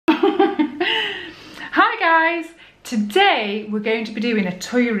guys, today we're going to be doing a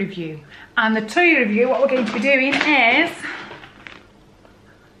toy review, and the toy review, what we're going to be doing is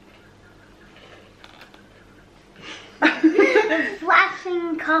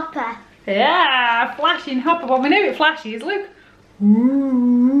flashing copper. Yeah, flashing hopper. Well, we know it flashes, look.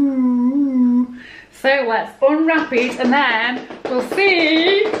 Ooh. So let's unwrap it and then we'll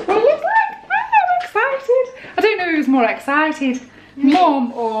see what it looks like. I'm excited. I don't know who's more excited,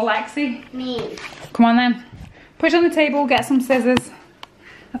 Mum or Lexi. Me. Come on then. Put it on the table, get some scissors.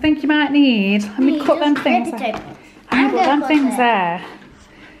 I think you might need, let me cut them things there. I put them things there.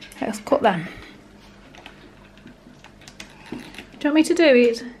 Let's cut them. Do you want me to do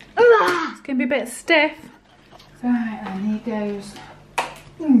it? It's going to be a bit stiff. Right, then here goes.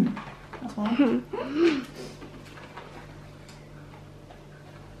 That's one.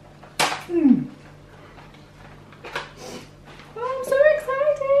 Oh, I'm so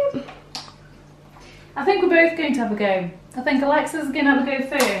excited. I think we're both going to have a go. I think Alexa's going to have a go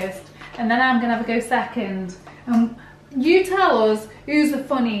first, and then I'm going to have a go second. You tell us who's the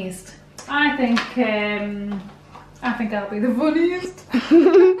funniest. I think I'll be the funniest.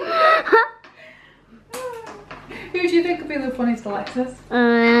 Who do you think will be the funniest, Alexis?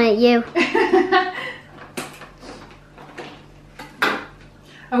 You.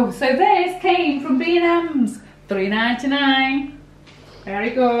 Oh, so this came from B&Ms, $3.99. Very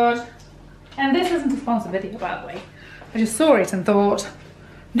good. And this isn't a sponsored video, by the way. I just saw it and thought,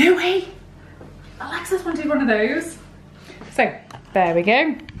 no way, Alexis wanted one of those. So, there we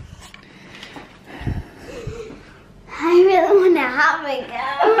go. I really want to have a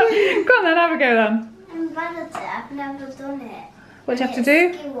go. Go on then, have a go then. I'm bad at it. I've never done it. What do you have to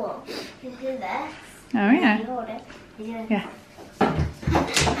do? You do this. Oh yeah. You hold it. Yeah.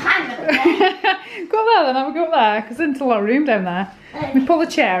 I'm gonna Go up there then, have a go up there, because there's a lot of room down there. Let me pull the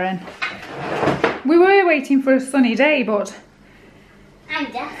chair in. We were waiting for a sunny day, but...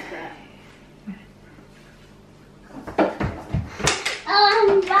 I'm desperate.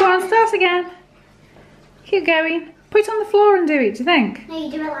 Oh, Go on, start again. Keep going. Put it on the floor and do it, do you think? No, you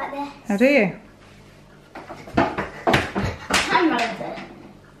do it like this. Oh, do you? I'm bad at it.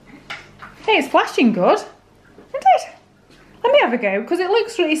 Hey, it's flashing good, isn't it? Let me have a go, because it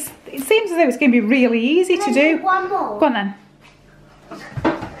looks really... It seems as though it's going to be really easy to do. One more. Go on then.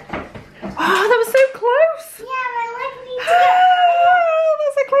 Oh, that was so close. Yeah, my leg needs to Oh,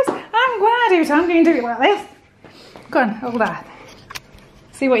 that's so close. I'm glad I do it. I'm going to do it like this. Go on, hold that.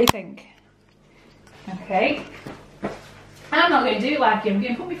 See what you think. Okay. I'm not going to do it like you. I'm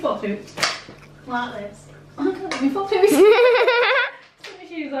going to put my foot through it. Like this. I'm going to put my foot through it. Put my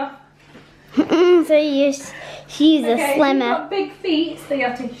shoes off. So your shoes are Okay, slimmer. you've got big feet, so you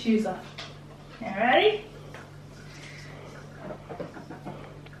have to take your shoes off. You ready?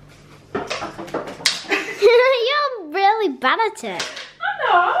 You're really bad at it. I'm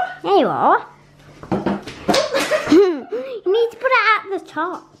not. There you are. You need to put it at the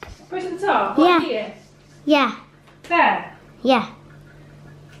top. Put it at the top. Yeah. Like here. Yeah. There. Yeah.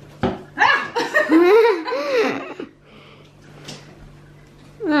 Ah!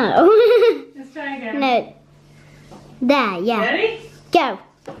 No. Let's try again. No. There, yeah. Ready? Go. Oh,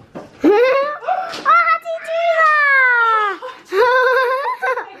 how do you do that?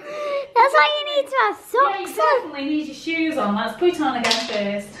 That's why you need to have Yeah, you socks on. definitely need your shoes on. Let's put it on again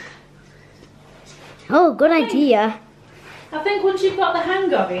first. Oh, good idea. I think once you've got the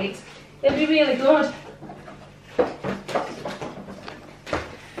hang of it, it'll be really good.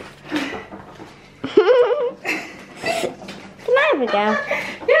 Can I have a go?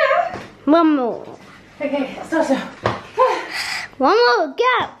 Yeah. One more. Okay, start up. One more,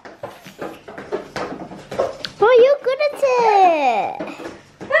 go. Oh, you're good at it.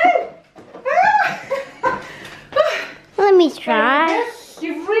 Let me try.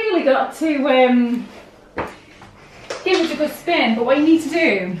 You've really got to give it a good spin, but what you need to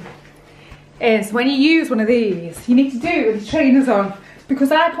do is when you use one of these, you need to do it with the trainers on,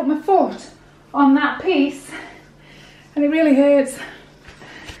 because I put my foot on that piece and it really hurts.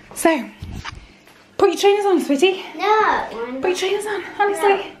 So, put your trainers on, sweetie. No. Put your trainers on, honestly.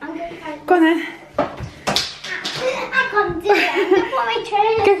 No, I'm going to try. Go on then. I can't do it. I'm going to put my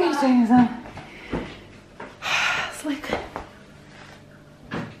trainers Go get your trainers on. Slick.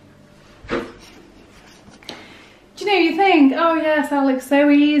 Do you know, you think, oh yes, that looks so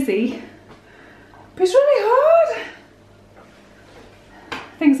easy, but it's really hard. I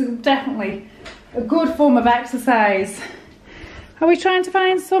think it's definitely a good form of exercise. Are we trying to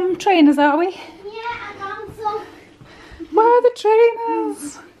find some trainers, are we? Yeah, I found some. Where are the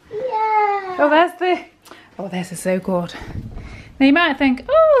trainers? Yeah. Oh, there's the... Oh, this is so good. Now you might think,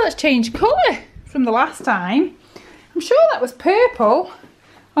 oh, let's change colour from the last time. I'm sure that was purple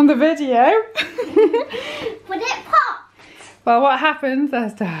on the video. But it popped. Well, what happens?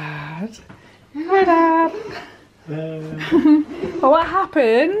 There's Dad. Hi, Dad. Well, what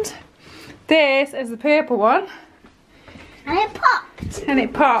happened? This is the purple one. And it popped. And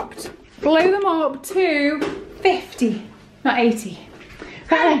it popped. Blow them up to 50, not 80.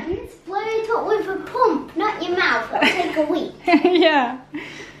 Right. Let's blow it up with a pump, not your mouth. It'll take a week. Yeah.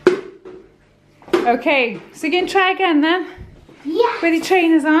 Okay, so you're going to try again then? Yes. With your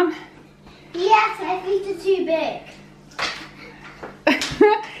trainers on? Yes, my feet are too big.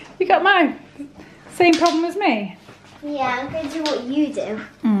 You got my same problem as me? Yeah, I'm going to do what you do.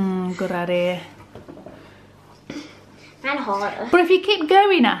 Good idea. And harder. But if you keep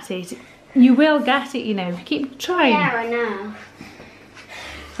going at it, you will get it, you know. Keep trying. Yeah, I know.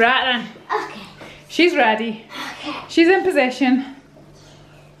 Right then. Okay. She's ready. Okay. She's in position.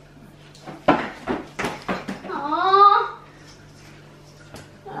 Aww.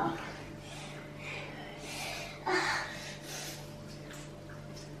 Oh.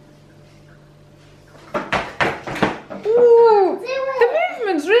 Ooh, Do it. the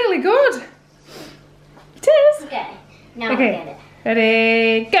movement's really good. It is. Okay. Now Okay. I get it.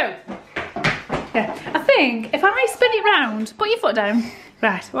 Ready, go. Yeah, I think if I spin it round, put your foot down.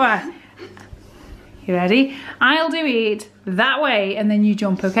 Right, alright. You ready? I'll do it that way and then you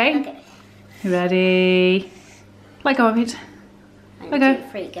jump, okay? Okay. You ready? Let go of it. One, Okay. 2,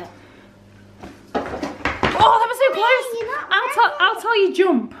 3, go. Oh, that was so close. you're not I'll tell you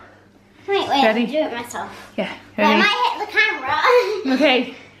jump. Wait, Ready? I'll do it myself. Yeah, I ready? might hit the camera.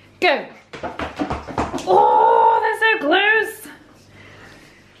 Okay, go. Oh, they're so close.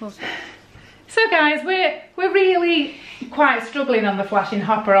 So guys, we're really quite struggling on the flashing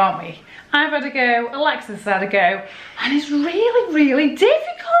hopper, aren't we? I've had a go, Alexa's had a go, and it's really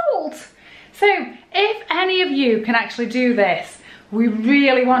difficult. So if any of you can actually do this, we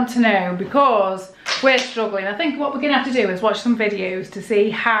really want to know, because we're struggling. I think what we're gonna have to do is watch some videos to see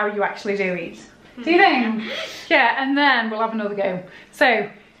how you actually do it. Do you think? Yeah, and then we'll have another go. So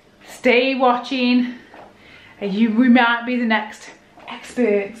stay watching. We might be the next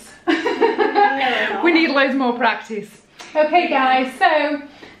experts. We need loads more practice. Okay guys, so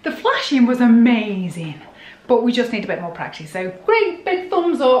the flashing was amazing, but we just need a bit more practice. So great big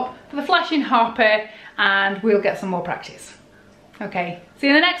thumbs up for the flashing hopper, and we'll get some more practice. Okay, see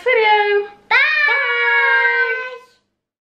you in the next video.